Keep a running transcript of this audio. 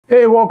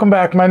Hey, welcome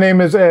back. My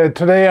name is Ed.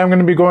 Today I'm going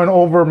to be going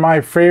over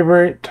my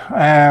favorite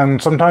and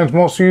sometimes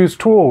most used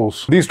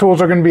tools. These tools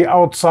are going to be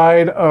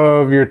outside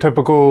of your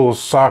typical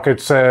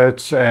socket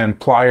sets and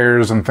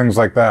pliers and things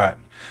like that.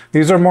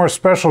 These are more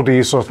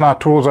specialties, so it's not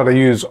tools that I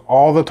use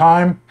all the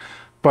time,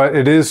 but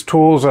it is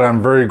tools that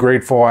I'm very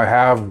grateful I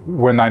have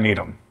when I need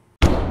them.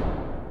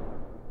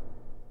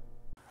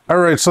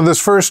 Alright, so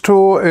this first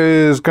tool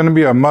is going to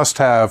be a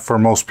must-have for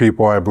most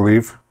people, I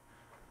believe.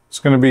 It's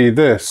going to be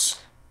this.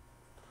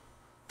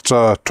 It's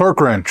a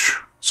torque wrench.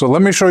 So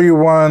let me show you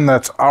one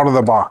that's out of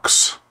the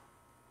box.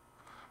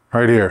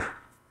 Right here.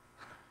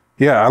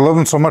 Yeah, I love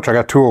them so much, I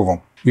got two of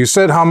them. You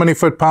said how many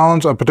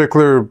foot-pounds a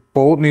particular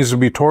bolt needs to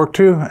be torqued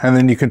to, and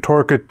then you can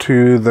torque it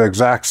to the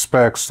exact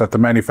specs that the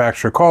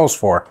manufacturer calls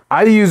for.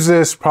 I use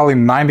this probably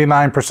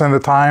 99% of the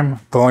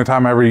time. The only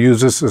time I ever use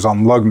this is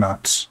on lug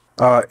nuts.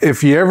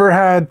 If you ever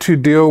had to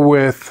deal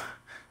with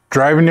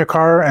driving your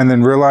car and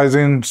then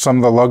realizing some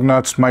of the lug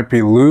nuts might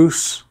be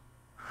loose,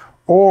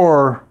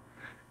 or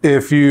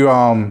if you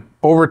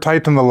over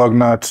tighten the lug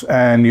nuts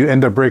and you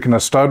end up breaking a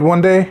stud one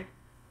day,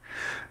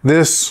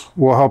 this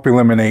will help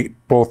eliminate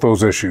both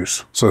those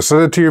issues. So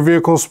set it to your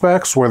vehicle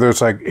specs, whether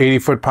it's like 80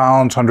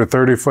 foot-pounds,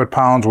 130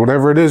 foot-pounds,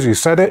 whatever it is, you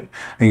set it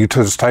and you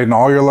just tighten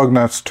all your lug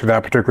nuts to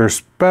that particular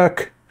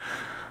spec.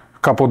 A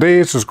couple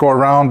days, just go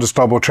around, just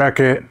double check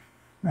it,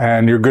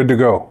 and you're good to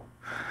go.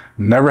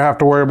 Never have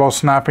to worry about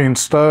snapping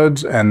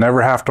studs and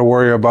never have to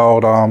worry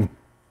about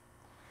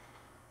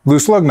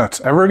loose lug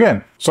nuts ever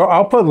again. So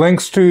I'll put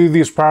links to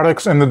these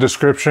products in the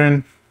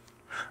description.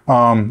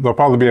 There'll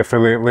probably be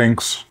affiliate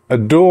links. A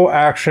dual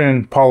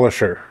action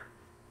polisher.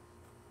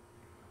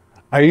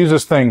 I use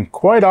this thing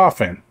quite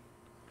often.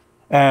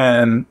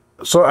 And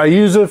so I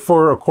use it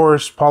for, of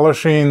course,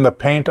 polishing the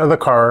paint of the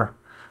car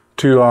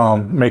to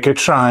make it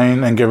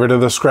shine and get rid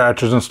of the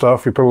scratches and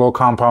stuff. You put a little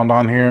compound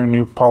on here and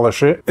you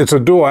polish it. It's a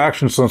dual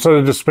action, so instead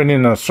of just spinning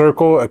in a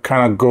circle, it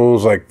kind of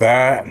goes like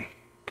that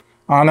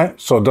on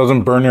it, so it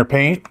doesn't burn your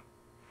paint.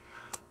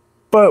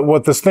 But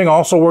what this thing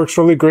also works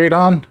really great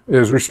on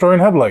is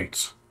restoring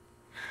headlights.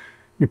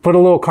 You put a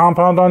little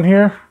compound on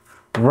here,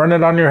 run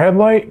it on your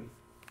headlight,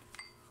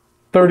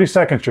 30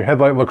 seconds, your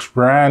headlight looks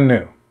brand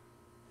new.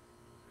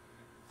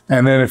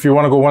 And then if you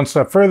want to go one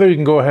step further, you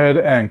can go ahead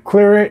and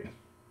clear it,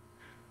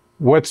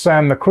 wet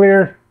sand the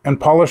clear, and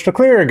polish the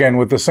clear again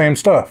with the same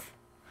stuff.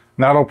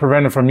 And that'll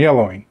prevent it from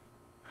yellowing.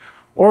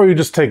 Or you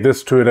just take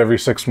this to it every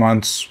 6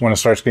 months. When it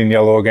starts getting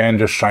yellow again,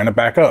 just shine it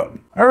back up.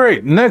 All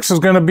right, next is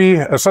going to be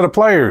a set of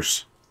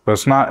pliers. But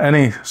it's not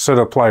any set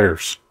of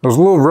pliers. Those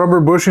little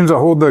rubber bushings that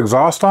hold the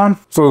exhaust on.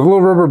 So those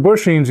little rubber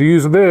bushings, you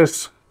use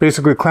this,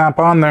 basically clamp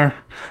on there,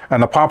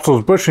 and it pops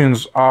those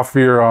bushings off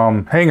your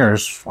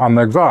hangers on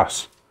the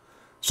exhaust.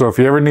 So if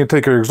you ever need to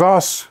take your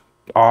exhaust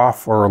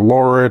off or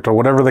lower it or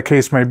whatever the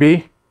case may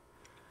be,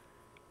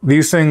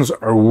 these things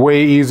are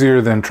way easier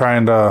than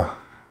trying to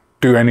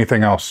do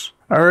anything else.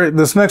 All right,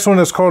 this next one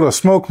is called a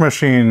smoke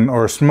machine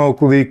or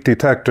smoke leak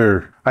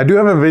detector. I do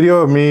have a video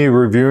of me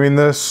reviewing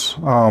this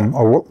a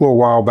little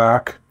while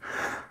back.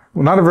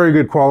 Not a very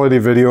good quality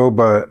video,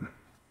 but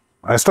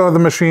I still have the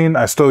machine,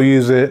 I still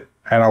use it,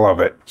 and I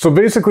love it. So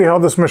basically how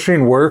this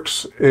machine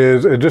works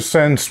is it just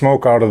sends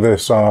smoke out of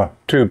this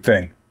tube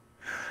thing.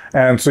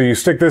 And so you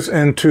stick this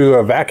into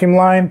a vacuum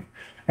line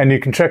and you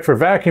can check for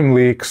vacuum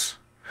leaks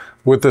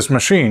with this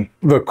machine.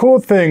 The cool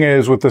thing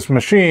is with this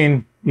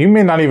machine, you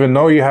may not even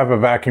know you have a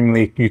vacuum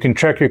leak. You can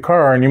check your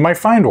car and you might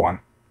find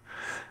one.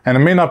 And it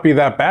may not be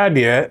that bad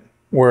yet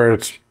where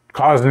it's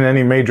causing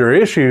any major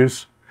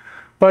issues,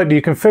 but you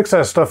can fix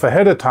that stuff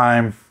ahead of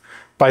time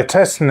by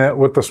testing it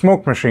with the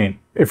smoke machine.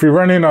 If you're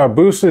running a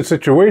boosted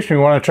situation,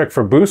 you want to check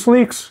for boost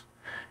leaks,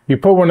 you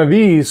put one of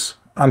these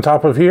on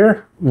top of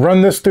here,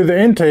 run this through the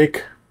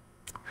intake,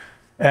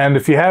 and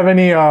if you have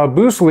any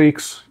boost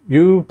leaks,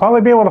 you'll probably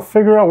be able to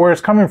figure out where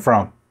it's coming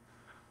from.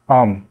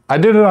 I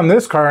did it on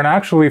this car and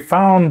actually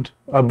found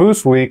a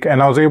boost leak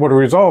and I was able to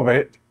resolve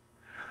it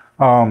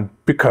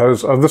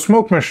because of the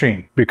smoke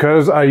machine.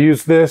 Because I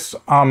used this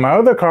on my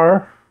other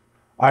car,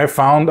 I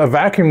found a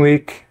vacuum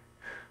leak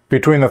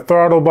between the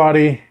throttle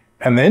body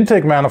and the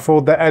intake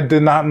manifold that I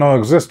did not know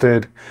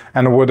existed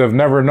and would have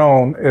never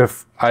known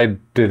if I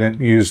didn't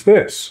use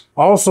this.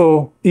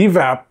 Also,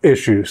 evap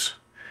issues.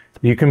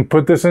 You can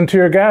put this into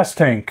your gas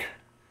tank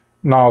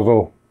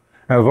nozzle.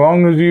 As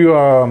long as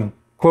you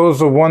close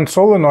the one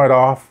solenoid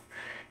off,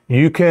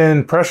 you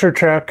can pressure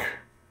check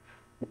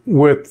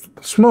with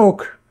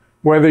smoke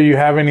whether you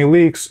have any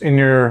leaks in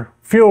your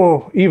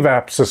fuel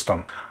evap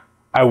system.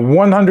 I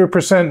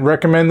 100%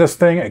 recommend this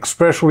thing,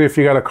 especially if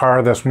you got a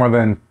car that's more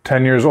than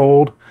 10 years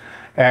old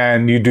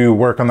and you do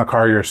work on the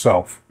car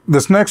yourself.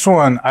 This next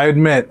one, I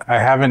admit, I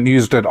haven't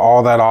used it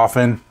all that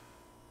often.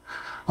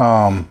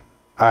 I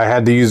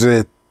had to use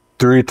it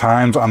 3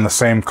 times on the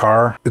same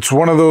car. It's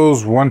one of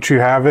those, once you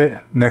have it,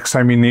 next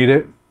time you need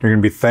it, you're gonna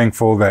be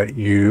thankful that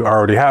you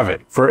already have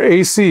it. For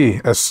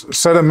AC, a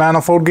set of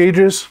manifold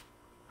gauges.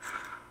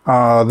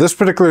 This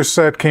particular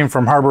set came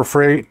from Harbor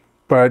Freight,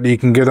 but you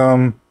can get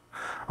them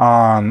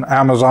on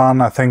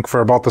Amazon, I think for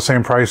about the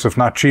same price, if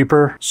not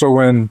cheaper. So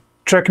when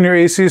checking your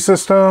AC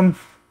system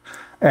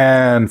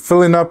and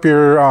filling up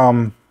your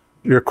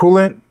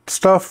coolant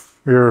stuff,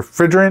 your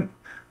refrigerant,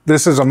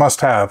 this is a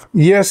must-have.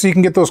 Yes, you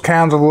can get those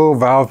cans with little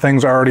valve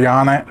things already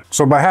on it.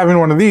 So by having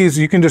one of these,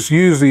 you can just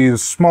use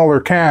these smaller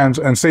cans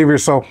and save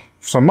yourself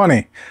some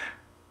money.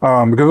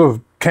 Because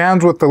of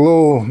cans with the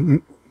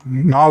little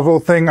nozzle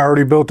thing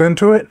already built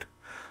into it,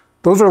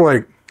 those are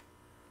like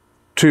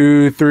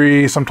 2,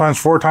 3, sometimes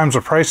 4 times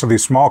the price of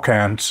these small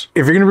cans.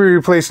 If you're going to be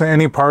replacing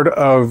any part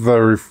of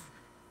the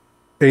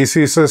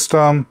AC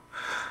system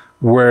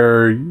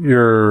where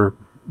your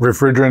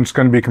refrigerant's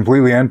going to be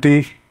completely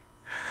empty,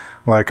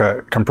 like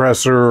a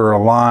compressor or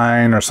a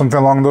line or something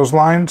along those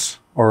lines,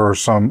 or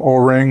some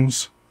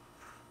O-rings,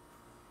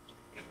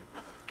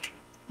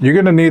 you're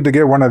going to need to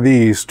get one of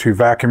these to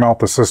vacuum out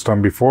the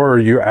system before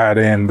you add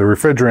in the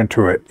refrigerant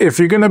to it. If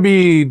you're going to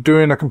be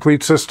doing a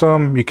complete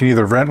system, you can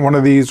either rent one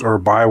of these or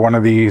buy one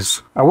of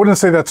these. I wouldn't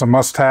say that's a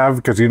must-have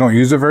because you don't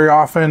use it very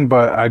often,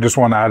 but I just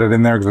want to add it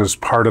in there because it's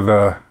part of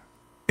the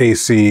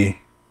AC.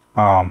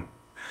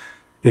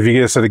 If you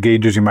get a set of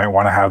gauges, you might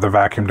want to have the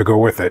vacuum to go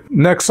with it.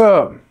 Next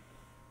up,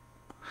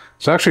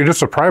 it's actually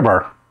just a pry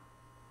bar.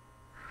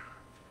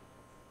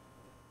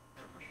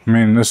 I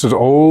mean, this is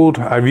old.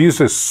 I've used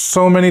this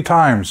so many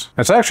times.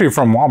 It's actually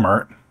from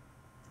Walmart.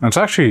 And it's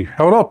actually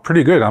held up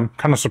pretty good. I'm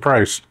kind of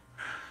surprised.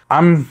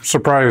 I'm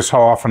surprised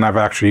how often I've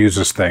actually used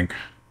this thing.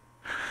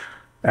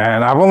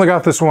 And I've only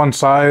got this one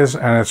size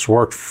and it's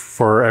worked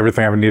for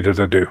everything I've needed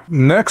to do.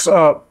 Next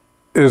up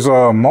is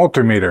a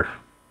multimeter.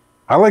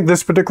 I like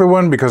this particular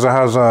one because it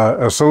has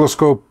a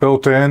oscilloscope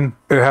built in.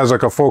 It has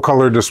like a full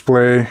color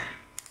display.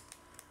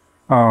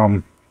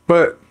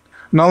 But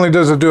not only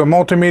does it do a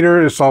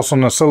multimeter, it's also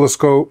an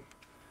oscilloscope.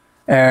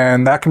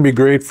 And that can be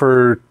great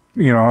for,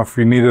 you know, if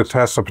you need to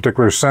test a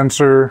particular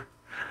sensor.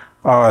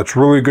 It's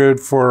really good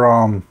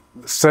for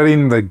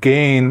setting the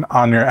gain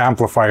on your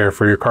amplifier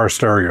for your car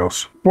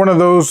stereos. One of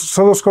those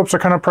oscilloscopes are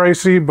kind of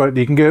pricey, but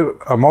you can get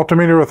a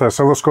multimeter with an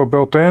oscilloscope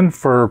built in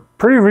for a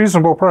pretty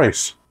reasonable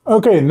price.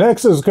 Okay,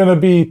 next is going to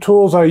be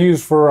tools I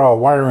use for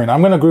wiring.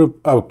 I'm going to group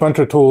a bunch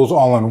of tools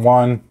all in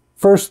one.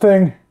 First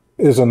thing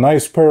is a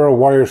nice pair of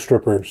wire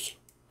strippers.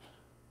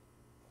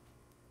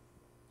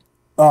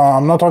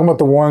 I'm not talking about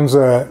the ones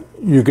that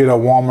you get at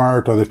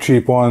Walmart or the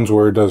cheap ones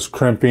where it does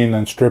crimping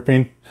and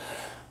stripping.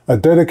 A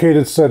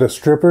dedicated set of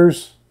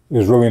strippers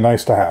is really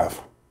nice to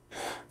have.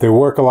 They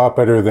work a lot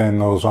better than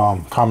those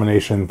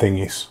combination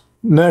thingies.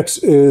 Next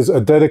is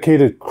a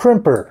dedicated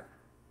crimper.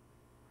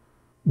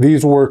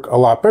 These work a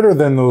lot better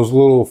than those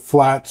little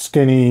flat,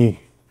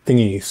 skinny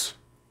thingies.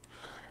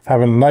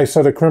 Having a nice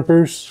set of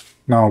crimpers.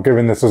 Now,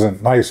 given this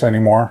isn't nice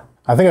anymore,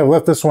 I think I've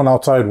left this one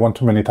outside one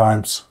too many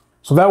times.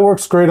 So that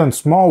works great on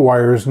small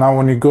wires. Now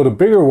when you go to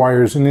bigger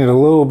wires, you need a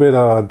little bit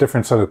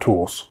different set of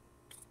tools.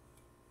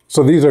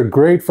 So these are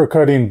great for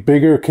cutting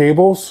bigger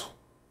cables.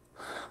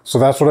 So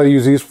that's what I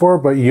use these for,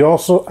 but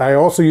I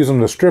also use them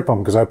to strip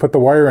them because I put the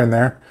wire in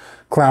there,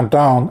 clamp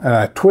down, and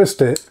I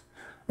twist it,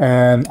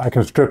 and I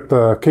can strip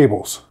the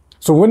cables.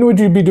 So when would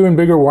you be doing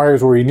bigger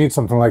wires where you need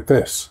something like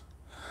this?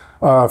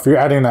 If you're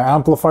adding an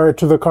amplifier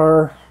to the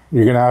car,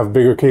 you're going to have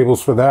bigger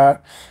cables for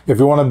that. If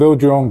you want to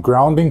build your own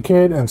grounding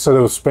kit, instead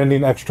of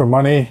spending extra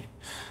money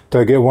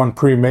to get one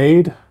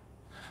pre-made,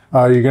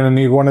 you're going to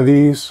need one of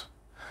these.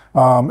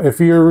 If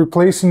you're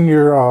replacing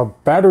your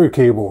battery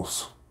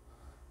cables,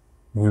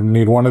 you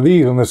need one of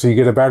these unless you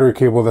get a battery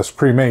cable that's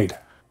pre-made.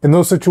 In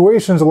those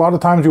situations, a lot of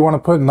times you want to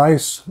put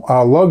nice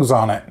lugs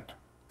on it.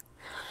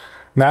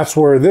 And that's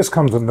where this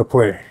comes into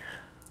play.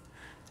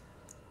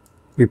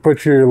 You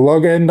put your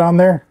lug end on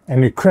there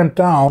and you crimp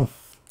down.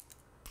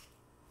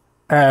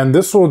 And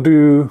this will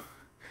do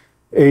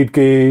 8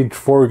 gauge,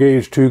 4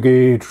 gauge, 2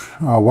 gauge,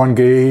 1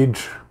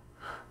 gauge,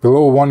 the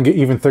little 1 gauge,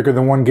 even thicker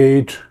than 1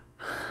 gauge.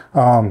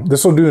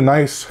 This will do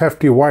nice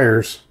hefty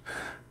wires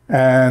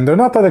and they're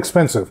not that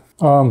expensive.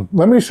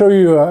 Let me show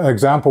you an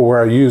example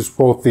where I use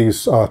both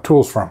these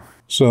tools from.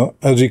 So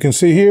as you can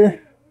see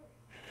here,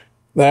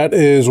 that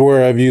is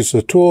where I've used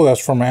the tool.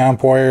 That's from my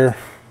amp wire.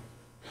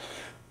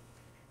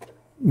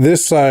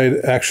 This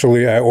side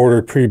actually I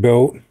ordered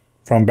pre-built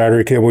from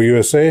Battery Cable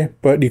USA,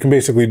 but you can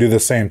basically do the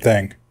same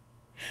thing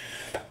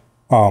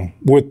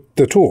with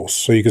the tools,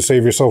 so you can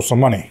save yourself some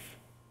money.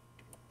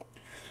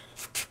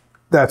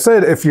 That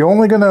said, if you're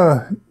only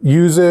gonna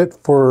use it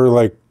for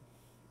like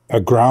a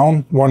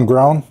ground, one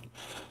ground,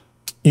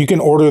 you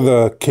can order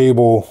the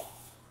cable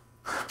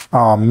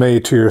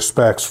made to your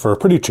specs for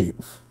pretty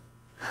cheap.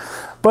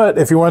 But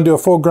if you want to do a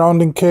full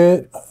grounding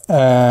kit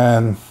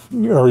or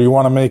you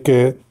want to make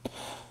it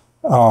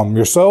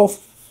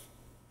yourself,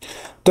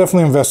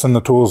 definitely invest in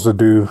the tools to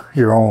do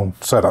your own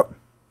setup,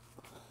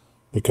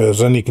 because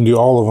then you can do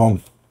all of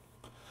them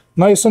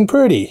nice and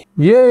pretty.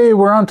 Yay,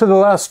 we're on to the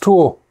last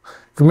tool.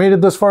 If you made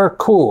it this far,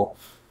 cool.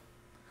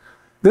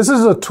 This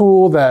is a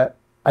tool that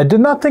I did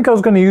not think I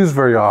was going to use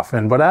very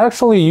often, but I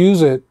actually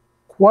use it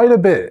quite a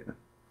bit.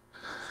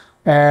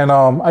 And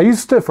I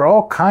used it for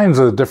all kinds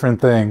of different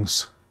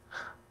things.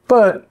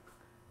 But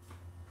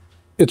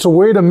it's a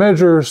way to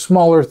measure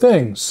smaller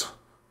things.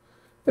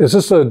 It's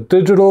just a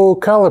digital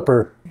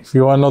caliper. If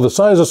you want to know the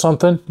size of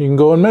something, you can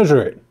go and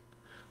measure it.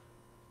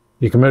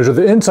 You can measure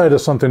the inside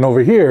of something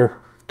over here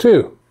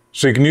too.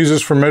 So you can use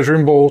this for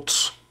measuring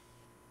bolts.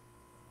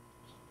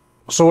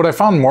 So what I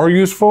found more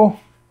useful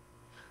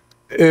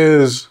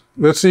is,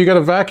 let's say you got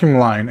a vacuum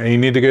line and you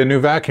need to get a new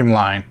vacuum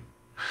line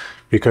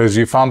because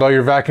you found out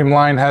your vacuum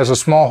line has a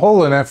small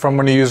hole in it from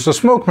when you used the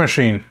smoke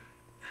machine.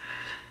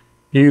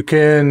 You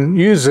can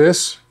use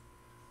this,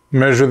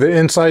 measure the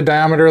inside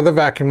diameter of the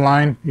vacuum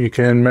line. You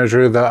can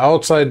measure the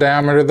outside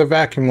diameter of the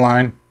vacuum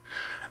line.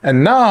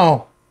 And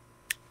now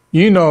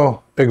you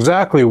know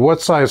exactly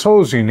what size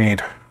hose you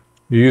need.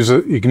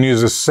 You can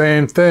use the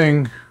same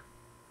thing,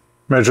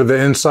 measure the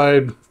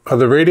inside of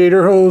the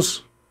radiator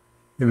hose,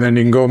 and then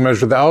you can go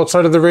measure the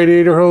outside of the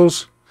radiator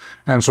hose.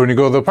 And so when you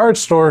go to the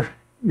parts store,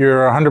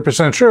 you're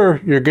 100% sure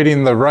you're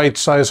getting the right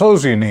size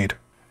hose you need.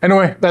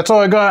 Anyway, that's all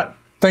I got.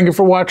 Thank you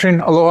for watching.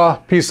 Aloha,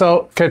 peace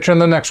out, catch you in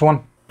the next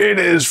one. It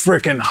is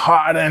freaking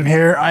hot in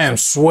here. I am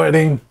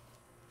sweating.